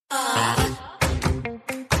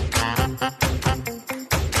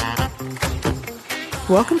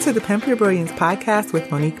Welcome to the Pimp Your Brilliance podcast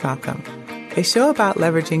with Monique Malcolm, a show about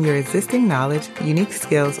leveraging your existing knowledge, unique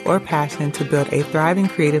skills, or passion to build a thriving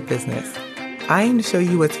creative business. I aim to show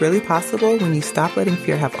you what's really possible when you stop letting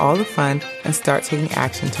fear have all the fun and start taking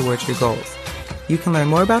action towards your goals. You can learn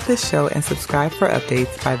more about this show and subscribe for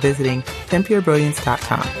updates by visiting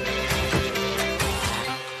pimpyourbrilliance.com.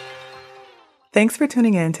 Thanks for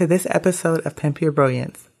tuning in to this episode of Pimp Your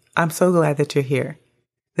Brilliance. I'm so glad that you're here.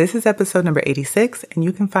 This is episode number 86, and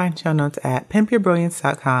you can find show notes at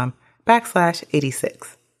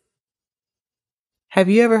pimpyourbrilliance.com/86. Have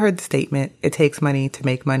you ever heard the statement, it takes money to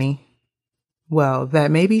make money? Well,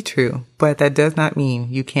 that may be true, but that does not mean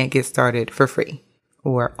you can't get started for free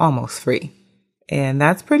or almost free. And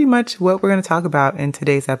that's pretty much what we're going to talk about in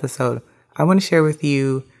today's episode. I want to share with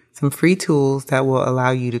you some free tools that will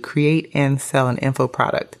allow you to create and sell an info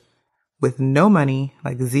product with no money,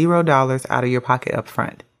 like $0 out of your pocket up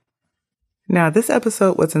front. Now, this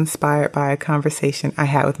episode was inspired by a conversation I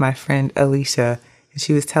had with my friend Alicia, and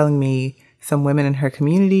she was telling me some women in her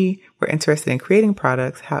community were interested in creating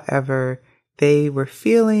products. However, they were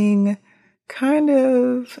feeling kind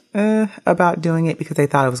of about doing it because they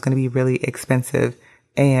thought it was going to be really expensive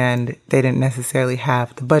and they didn't necessarily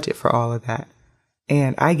have the budget for all of that.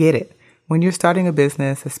 And I get it. When you're starting a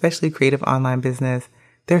business, especially creative online business,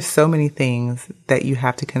 there's so many things that you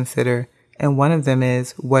have to consider. And one of them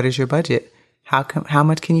is, what is your budget? How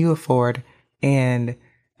much can you afford? And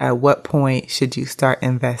at what point should you start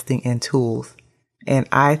investing in tools? And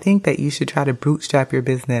I think that you should try to bootstrap your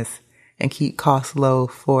business and keep costs low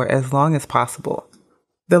for as long as possible.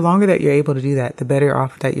 The longer that you're able to do that, the better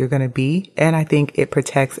off that you're going to be. And I think it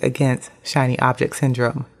protects against shiny object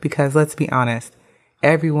syndrome, because let's be honest,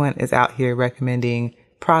 everyone is out here recommending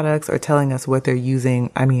products or telling us what they're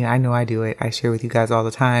using. I mean, I know I do it. I share with you guys all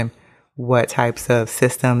the time what types of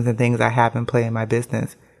systems and things I have in play in my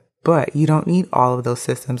business. But you don't need all of those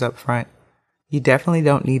systems up front. You definitely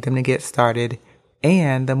don't need them to get started.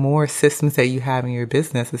 And the more systems that you have in your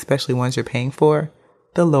business, especially ones you're paying for,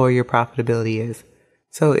 the lower your profitability is.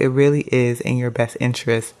 So it really is in your best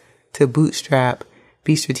interest to bootstrap,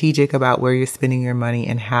 be strategic about where you're spending your money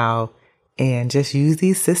and how, and just use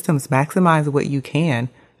these systems, maximize what you can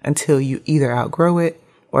until you either outgrow it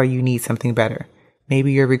or you need something better.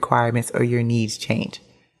 Maybe your requirements or your needs change.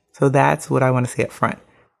 So that's what I want to say up front.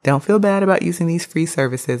 Don't feel bad about using these free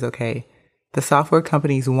services, okay? The software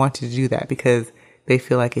companies want you to do that because they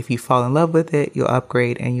feel like if you fall in love with it, you'll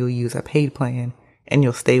upgrade and you'll use a paid plan and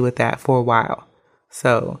you'll stay with that for a while.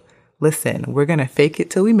 So listen, we're going to fake it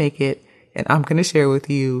till we make it. And I'm going to share with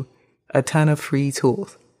you a ton of free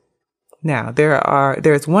tools. Now,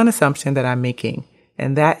 there's one assumption that I'm making,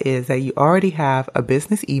 and that is that you already have a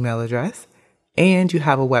business email address and you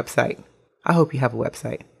have a website. I hope you have a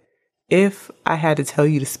website. If I had to tell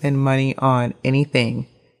you to spend money on anything,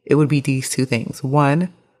 it would be these two things.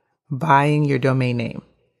 One, buying your domain name.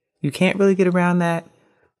 You can't really get around that.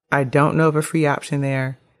 I don't know of a free option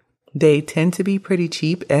there. They tend to be pretty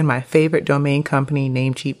cheap, and my favorite domain company,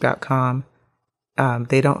 Namecheap.com,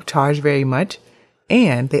 they don't charge very much,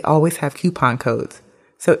 and they always have coupon codes.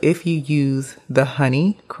 So if you use the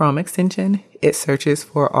Honey Chrome extension, it searches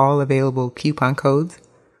for all available coupon codes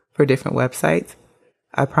for different websites.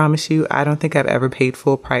 I promise you, I don't think I've ever paid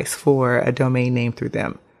full price for a domain name through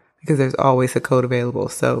them because there's always a code available.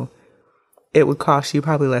 So it would cost you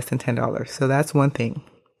probably less than $10. So that's one thing.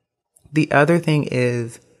 The other thing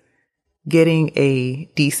is getting a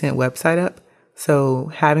decent website up.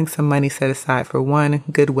 So having some money set aside for one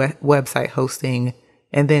good website hosting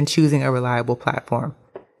and then choosing a reliable platform.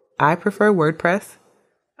 I prefer WordPress.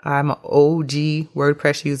 I'm an OG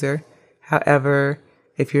WordPress user. However,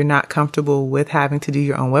 if you're not comfortable with having to do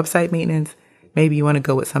your own website maintenance, maybe you want to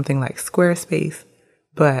go with something like Squarespace.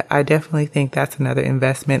 But I definitely think that's another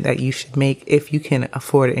investment that you should make if you can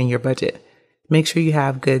afford it in your budget. Make sure you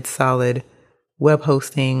have good, solid web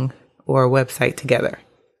hosting or a website together.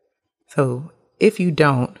 So if you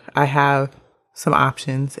don't, I have some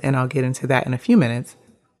options and I'll get into that in a few minutes.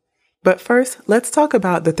 But first, let's talk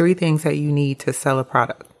about the 3 things that you need to sell a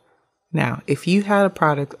product. Now, if you had a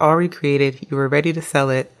product already created, you were ready to sell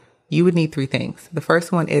it, you would need 3 things. The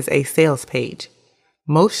first one is a sales page.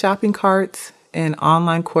 Most shopping carts and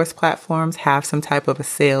online course platforms have some type of a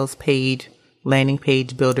sales page, landing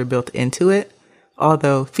page builder built into it.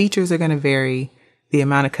 Although features are going to vary, the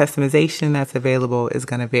amount of customization that's available is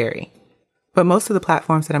going to vary. But most of the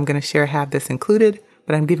platforms that I'm going to share have this included,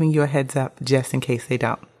 but I'm giving you a heads up just in case they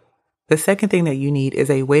don't. The second thing that you need is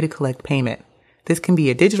a way to collect payment. This can be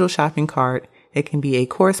a digital shopping cart. It can be a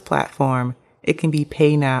course platform. It can be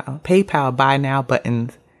PayPal buy now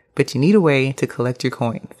buttons. but you need a way to collect your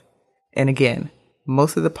coins. And again,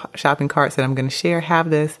 most of the shopping carts that I'm going to share have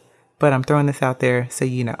this, but I'm throwing this out there so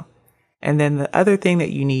you know. And then the other thing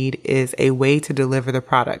that you need is a way to deliver the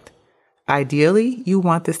product. Ideally, you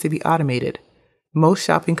want this to be automated. Most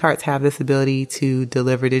shopping carts have this ability to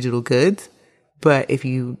deliver digital goods, but if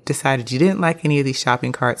you decided you didn't like any of these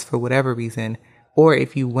shopping carts for whatever reason, or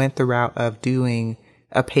if you went the route of doing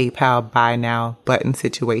a PayPal buy now button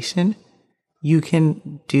situation, you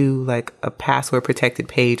can do like a password protected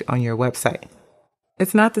page on your website.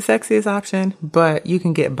 It's not the sexiest option, but you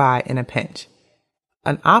can get by in a pinch.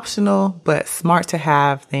 An optional but smart to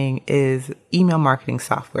have thing is email marketing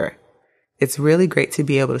software. It's really great to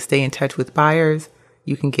be able to stay in touch with buyers.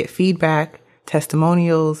 You can get feedback,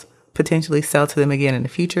 testimonials, potentially sell to them again in the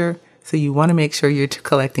future. So you want to make sure you're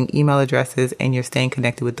collecting email addresses and you're staying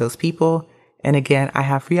connected with those people. And again, I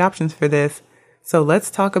have free options for this. So let's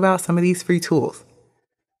talk about some of these free tools.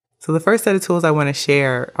 So the first set of tools I want to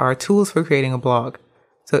share are tools for creating a blog.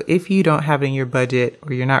 So if you don't have it in your budget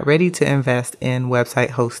or you're not ready to invest in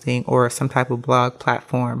website hosting or some type of blog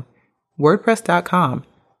platform, WordPress.com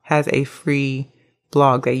has a free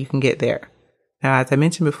blog that you can get there. Now, as I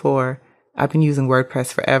mentioned before, I've been using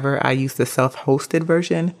WordPress forever. I use the self-hosted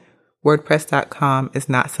version. WordPress.com is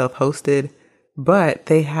not self-hosted, but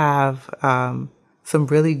they have some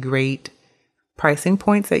really great pricing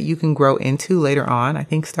points that you can grow into later on. I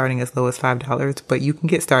think starting as low as $5, but you can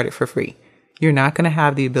get started for free. You're not going to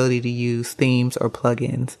have the ability to use themes or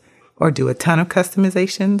plugins or do a ton of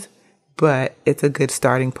customizations, but it's a good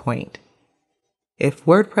starting point. If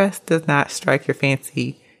WordPress does not strike your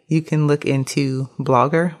fancy, you can look into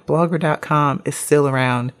Blogger. Blogger.com is still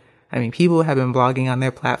around. I mean, people have been blogging on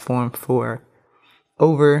their platform for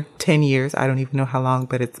over 10 years. I don't even know how long,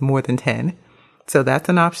 but it's more than 10. So that's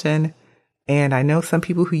an option. And I know some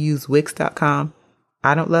people who use Wix.com.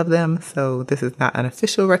 I don't love them, so this is not an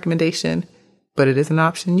official recommendation, but it is an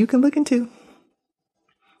option you can look into.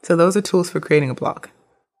 So those are tools for creating a blog.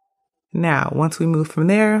 Now, once we move from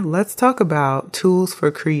there, let's talk about tools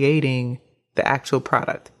for creating the actual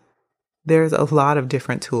product. There's a lot of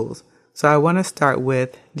different tools. So I want to start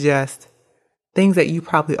with just things that you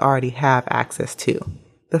probably already have access to.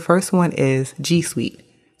 The first one is G Suite.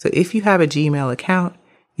 So if you have a Gmail account,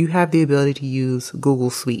 you have the ability to use Google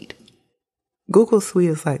Suite. Google Suite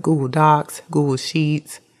is like Google Docs, Google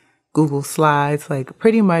Sheets, Google Slides. Like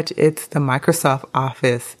pretty much it's the Microsoft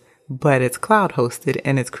Office, but it's cloud hosted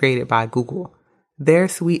and it's created by Google. Their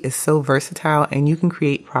suite is so versatile and you can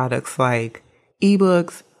create products like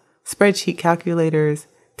ebooks, spreadsheet calculators,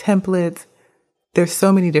 templates. There's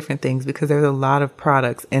so many different things because there's a lot of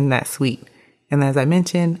products in that suite. And as I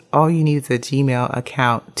mentioned, all you need is a Gmail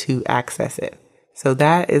account to access it. So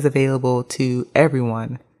that is available to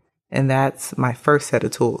everyone. And that's my first set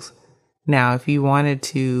of tools. Now, if you wanted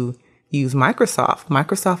to use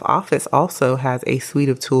Microsoft Office also has a suite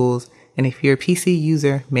of tools. And if you're a PC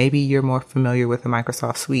user, maybe you're more familiar with the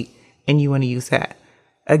Microsoft suite and you want to use that.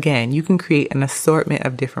 Again, you can create an assortment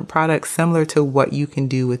of different products similar to what you can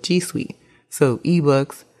do with G Suite. So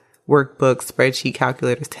ebooks, workbooks, spreadsheet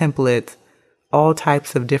calculators, templates, all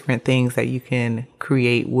types of different things that you can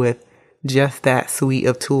create with just that suite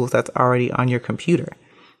of tools that's already on your computer.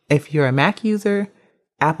 If you're a Mac user,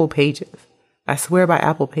 Apple Pages. I swear by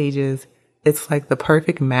Apple Pages, it's like the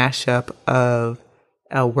perfect mashup of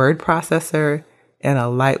a word processor and a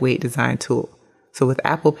lightweight design tool. So with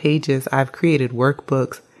Apple Pages, I've created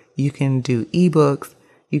workbooks. You can do ebooks.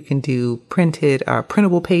 You can do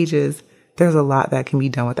printable pages. There's a lot that can be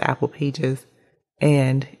done with Apple Pages,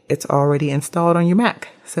 and it's already installed on your Mac,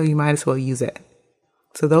 so you might as well use it.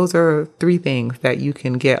 So those are 3 things that you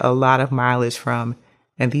can get a lot of mileage from,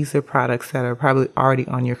 and these are products that are probably already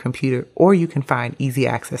on your computer, or you can find easy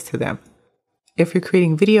access to them. If you're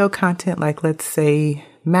creating video content, like let's say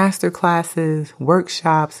master classes,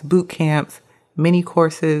 workshops, boot camps, mini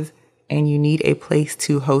courses, and you need a place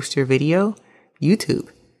to host your video, YouTube.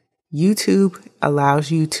 YouTube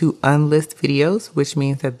allows you to unlist videos, which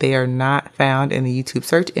means that they are not found in the YouTube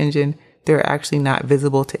search engine. They're actually not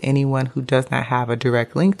visible to anyone who does not have a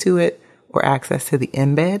direct link to it or access to the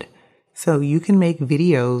embed. So you can make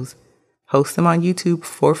videos, host them on YouTube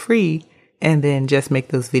for free, and then just make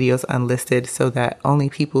those videos unlisted so that only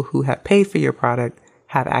people who have paid for your product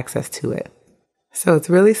have access to it. So it's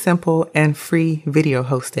really simple and free video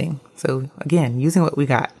hosting. So again, using what we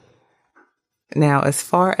got. Now, as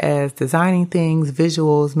far as designing things,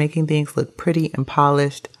 visuals, making things look pretty and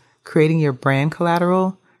polished, creating your brand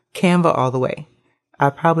collateral, Canva all the way.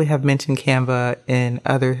 I probably have mentioned Canva in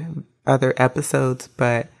other episodes,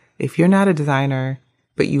 but if you're not a designer,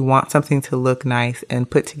 but you want something to look nice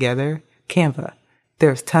and put together, Canva.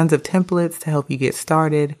 There's tons of templates to help you get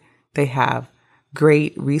started. They have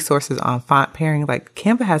great resources on font pairing. Like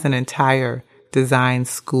Canva has an entire design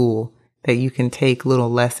school that you can take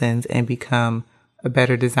little lessons and become a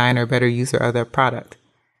better designer, a better user of their product.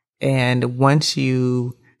 And once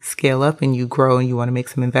you scale up and you grow and you want to make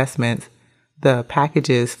some investments, the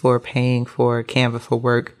packages for paying for Canva for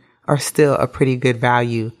work are still a pretty good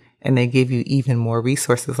value. And they give you even more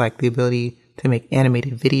resources like the ability to make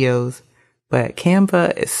animated videos. But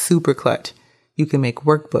Canva is super clutch. You can make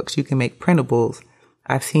workbooks. You can make printables.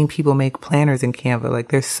 I've seen people make planners in Canva. Like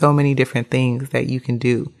there's so many different things that you can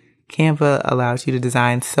do. Canva allows you to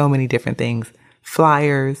design so many different things.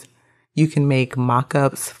 Flyers. You can make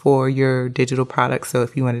mock-ups for your digital products. So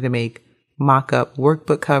if you wanted to make mock-up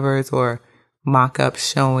workbook covers or mock-ups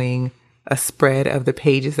showing a spread of the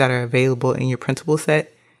pages that are available in your printable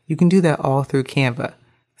set, you can do that all through Canva.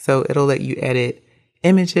 So it'll let you edit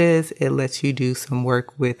images. It lets you do some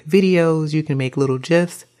work with videos. You can make little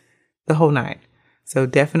GIFs, the whole nine. So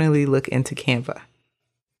definitely look into Canva.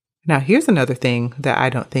 Now, here's another thing that I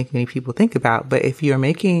don't think many people think about, but if you're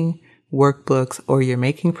making workbooks or you're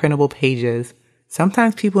making printable pages,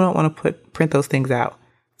 sometimes people don't want to print those things out.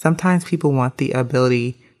 Sometimes people want the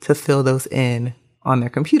ability to fill those in on their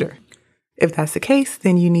computer. If that's the case,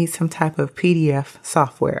 then you need some type of PDF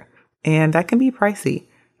software, and that can be pricey.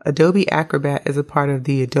 Adobe Acrobat is a part of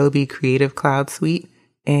the Adobe Creative Cloud suite,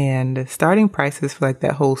 and starting prices for like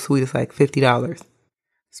that whole suite is like $50.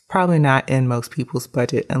 It's probably not in most people's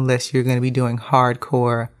budget unless you're going to be doing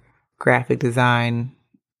hardcore graphic design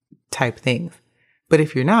type things. But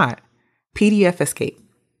if you're not, PDF Escape.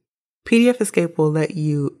 PDF Escape will let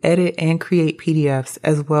you edit and create PDFs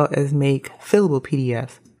as well as make fillable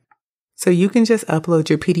PDFs. So you can just upload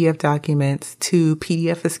your PDF documents to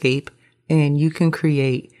PDF Escape and you can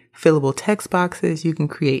create fillable text boxes. You can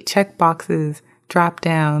create check boxes, drop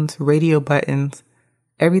downs, radio buttons,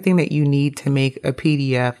 everything that you need to make a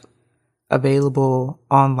PDF available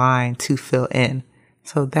online to fill in.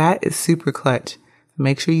 So that is super clutch.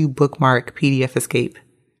 Make sure you bookmark PDF Escape.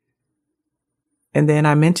 And then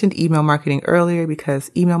I mentioned email marketing earlier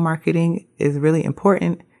because email marketing is really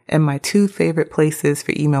important. And my two favorite places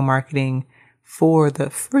for email marketing for the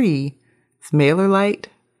free is MailerLite.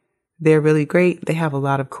 They're really great. They have a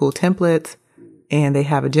lot of cool templates and they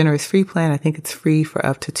have a generous free plan. I think it's free for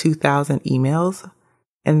up to 2,000 emails.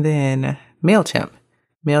 And then MailChimp.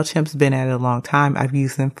 MailChimp's been at it a long time. I've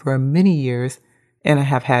used them for many years and I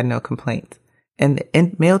have had no complaints. And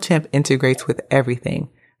MailChimp integrates with everything.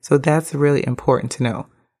 So that's really important to know.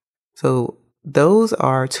 So those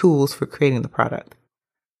are tools for creating the product.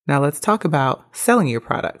 Now let's talk about selling your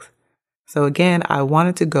products. So again, I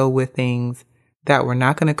wanted to go with things that were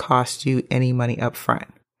not going to cost you any money up front.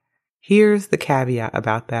 Here's the caveat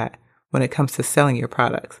about that when it comes to selling your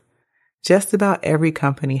products. Just about every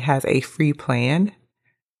company has a free plan.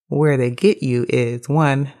 Where they get you is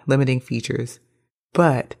one, limiting features,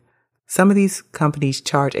 but some of these companies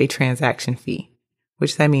charge a transaction fee,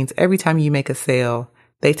 which that means every time you make a sale,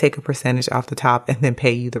 they take a percentage off the top and then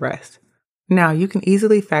pay you the rest. Now, you can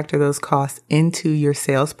easily factor those costs into your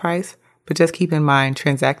sales price, but just keep in mind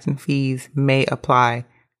transaction fees may apply.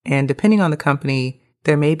 And depending on the company,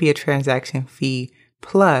 there may be a transaction fee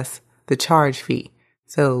plus the charge fee.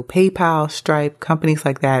 So PayPal, Stripe, companies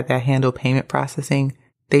like that handle payment processing,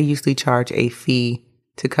 they usually charge a fee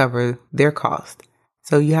to cover their cost.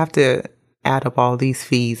 So you have to add up all these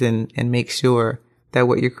fees and make sure that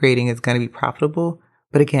what you're creating is going to be profitable.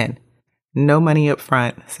 But again, no money up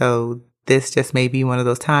front. So this just may be one of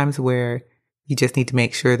those times where you just need to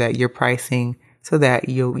make sure that you're pricing so that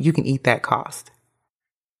you can eat that cost.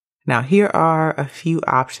 Now, here are a few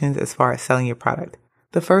options as far as selling your product.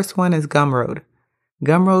 The first one is Gumroad.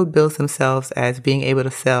 Gumroad bills themselves as being able to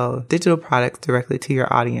sell digital products directly to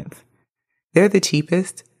your audience. They're the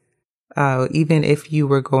cheapest. Even if you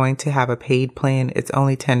were going to have a paid plan, it's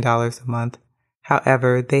only $10 a month.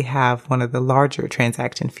 However, they have one of the larger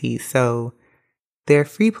transaction fees. So their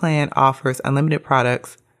free plan offers unlimited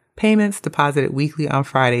products, payments deposited weekly on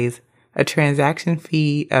Fridays, a transaction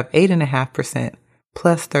fee of 8.5%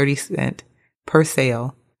 plus 30 cents per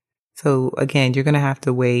sale. So again, you're going to have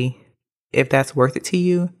to weigh if that's worth it to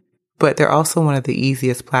you, but they're also one of the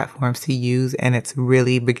easiest platforms to use and it's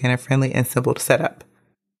really beginner friendly and simple to set up.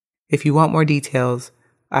 If you want more details,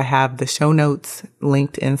 I have the show notes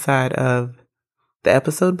linked inside of the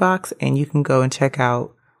episode box and you can go and check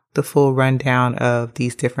out the full rundown of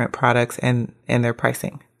these different products and their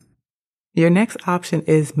pricing. Your next option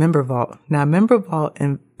is MemberVault. Now,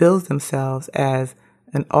 MemberVault bills themselves as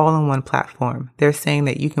an all-in-one platform. They're saying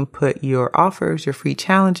that you can put your offers, your free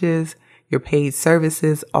challenges, your paid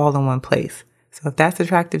services all in one place. So if that's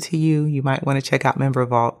attractive to you, you might want to check out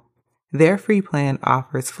MemberVault. Their free plan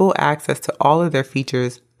offers full access to all of their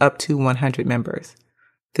features up to 100 members.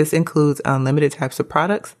 This includes unlimited types of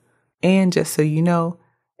products. And just so you know,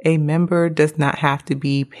 a member does not have to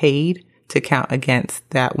be paid to count against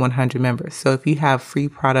that 100 members. So if you have free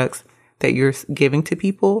products that you're giving to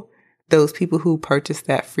people, those people who purchase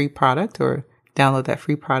that free product or download that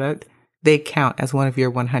free product, they count as one of your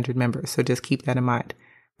 100 members. So just keep that in mind.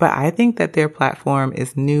 But I think that their platform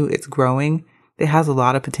is new. It's growing. It has a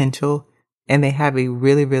lot of potential, and they have a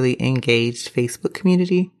really, really engaged Facebook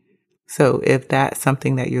community. So if that's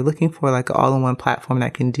something that you're looking for, like an all-in-one platform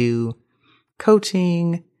that can do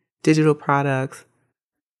coaching, digital products,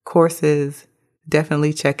 courses,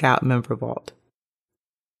 definitely check out MemberVault.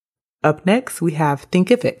 Up next, we have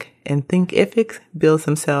Thinkific, and Thinkific bills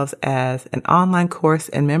themselves as an online course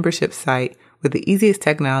and membership site with the easiest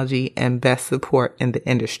technology and best support in the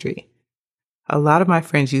industry. A lot of my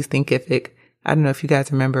friends use Thinkific. I don't know if you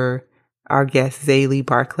guys remember our guest, Zaylee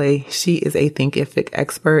Barclay. She is a Thinkific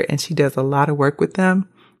expert, and she does a lot of work with them,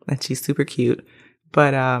 and she's super cute.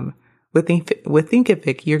 But with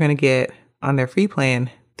Thinkific, you're going to get on their free plan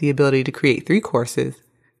the ability to create 3 courses,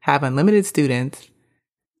 have unlimited students,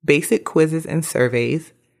 basic quizzes and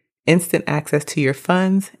surveys, instant access to your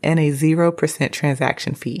funds, and a 0%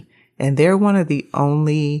 transaction fee. And they're one of the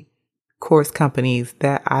only course companies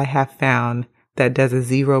that I have found that does a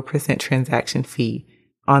 0% transaction fee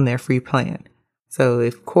on their free plan. So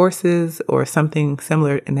if courses or something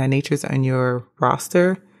similar in that nature is on your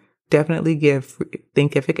roster, definitely give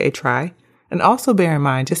Thinkific a try. And also bear in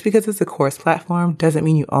mind, just because it's a course platform doesn't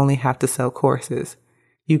mean you only have to sell courses.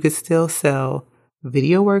 You could still sell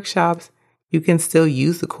video workshops. You can still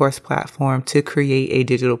use the course platform to create a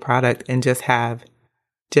digital product and just have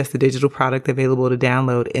the digital product available to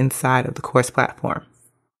download inside of the course platform.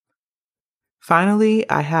 Finally,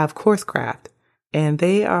 I have CourseCraft, and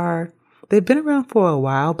they've been around for a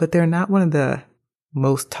while, but they're not one of the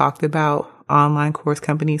most talked about online course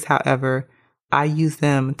companies. However, I use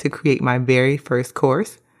them to create my very first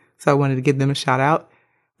course, so I wanted to give them a shout out.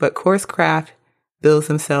 But CourseCraft bills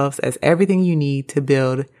themselves as everything you need to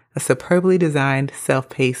build a superbly designed,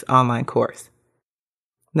 self-paced online course.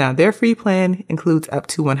 Now, their free plan includes up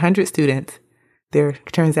to 100 students. Their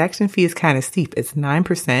transaction fee is kind of steep. It's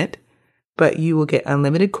 9%, but you will get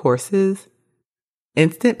unlimited courses,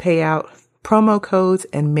 instant payout, promo codes,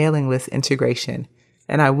 and mailing list integration.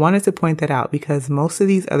 And I wanted to point that out because most of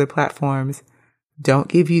these other platforms don't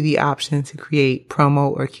give you the option to create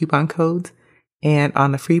promo or coupon codes. And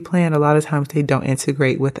on the free plan, a lot of times they don't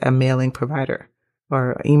integrate with a mailing provider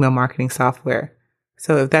or email marketing software.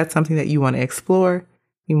 So if that's something that you want to explore,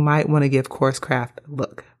 you might want to give CourseCraft a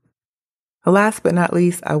look. Last but not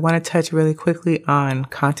least, I want to touch really quickly on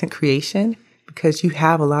content creation because you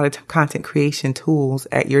have a lot of content creation tools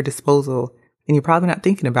at your disposal and you're probably not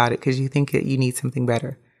thinking about it because you think that you need something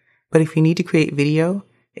better. But if you need to create video,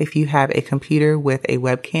 if you have a computer with a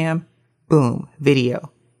webcam, boom,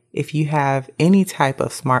 video. If you have any type of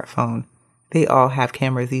smartphone, they all have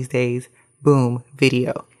cameras these days, boom,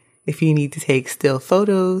 video. If you need to take still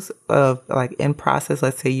photos of like in process,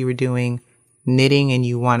 let's say you were doing knitting and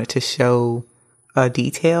you wanted to show a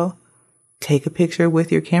detail, take a picture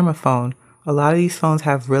with your camera phone. A lot of these phones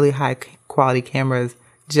have really high quality cameras,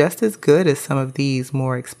 just as good as some of these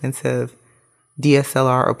more expensive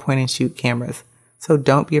DSLR or point and shoot cameras. So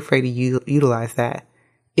don't be afraid to utilize that.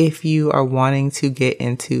 If you are wanting to get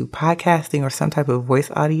into podcasting or some type of voice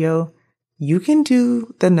audio, you can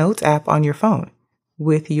do the Notes app on your phone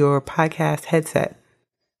with your podcast headset.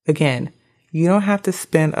 Again, you don't have to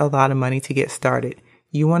spend a lot of money to get started.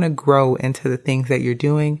 You want to grow into the things that you're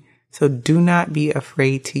doing. So do not be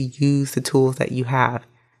afraid to use the tools that you have.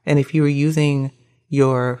 And if you are using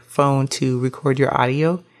your phone to record your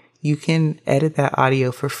audio, you can edit that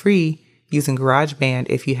audio for free using GarageBand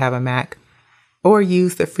if you have a Mac, or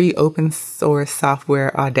use the free open source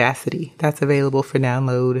software Audacity. That's available for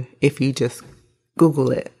download if you just Google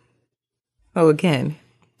it. Oh, again,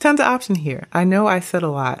 tons of options here. I know I said a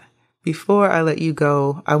lot. Before I let you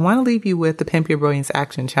go, I want to leave you with the Pimp Your Brilliance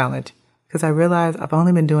Action Challenge because I realize I've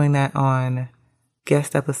only been doing that on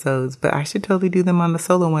guest episodes, but I should totally do them on the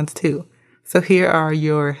solo ones too. So here are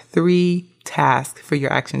your 3 tasks for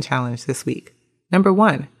your action challenge this week. Number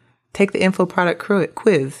 1, take the info product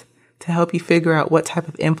quiz to help you figure out what type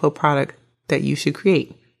of info product that you should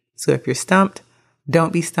create. So if you're stumped,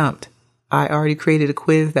 don't be stumped. I already created a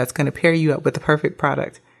quiz that's going to pair you up with the perfect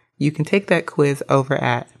product. You can take that quiz over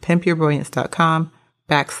at pimpyourbrilliance.com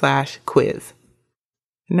quiz.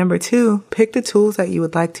 Number 2, pick the tools that you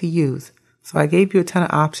would like to use. So I gave you a ton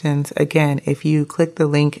of options. Again, if you click the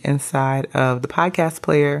link inside of the podcast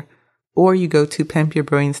player, or you go to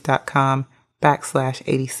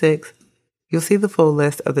pimpyourbrilliance.com/86, you'll see the full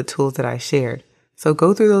list of the tools that I shared. So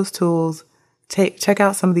go through those tools, check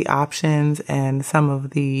out some of the options and some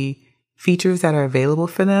of the features that are available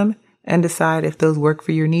for them, and decide if those work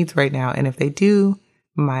for your needs right now. And if they do,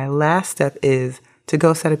 my last step is to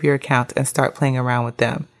go set up your account and start playing around with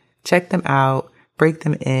them. Check them out, break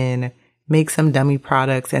them in, make some dummy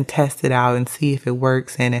products and test it out and see if it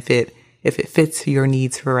works and if it fits your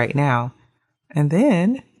needs for right now. And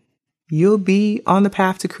then you'll be on the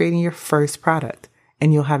path to creating your first product,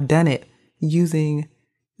 and you'll have done it using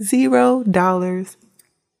 $0.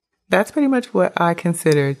 That's pretty much what I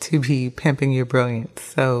consider to be pimping your brilliance.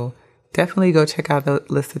 So definitely go check out the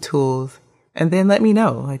list of tools and then let me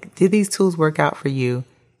know, like, did these tools work out for you?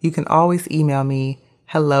 You can always email me,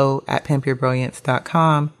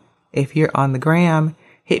 hello@pimpyourbrilliance.com. If you're on the gram,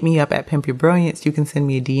 hit me up at Pimp Your Brilliance. You can send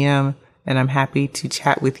me a DM and I'm happy to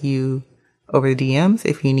chat with you over the DMs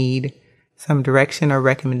if you need some direction or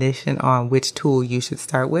recommendation on which tool you should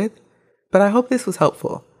start with. But I hope this was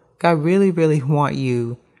helpful. I really, really want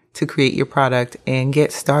you to create your product and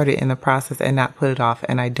get started in the process and not put it off.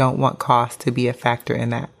 And I don't want cost to be a factor in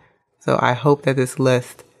that. So I hope that this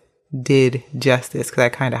list did justice because I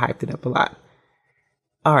kind of hyped it up a lot.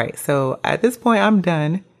 All right. So at this point, I'm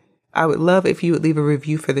done. I would love if you would leave a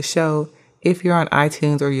review for the show. If you're on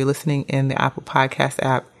iTunes or you're listening in the Apple Podcast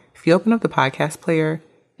app, if you open up the podcast player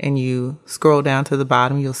and you scroll down to the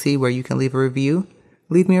bottom, you'll see where you can leave a review.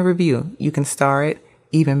 Leave me a review. You can star it.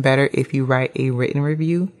 Even better if you write a written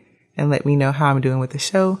review and let me know how I'm doing with the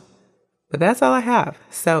show. But that's all I have.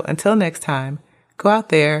 So until next time, go out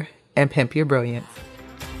there and pimp your brilliance.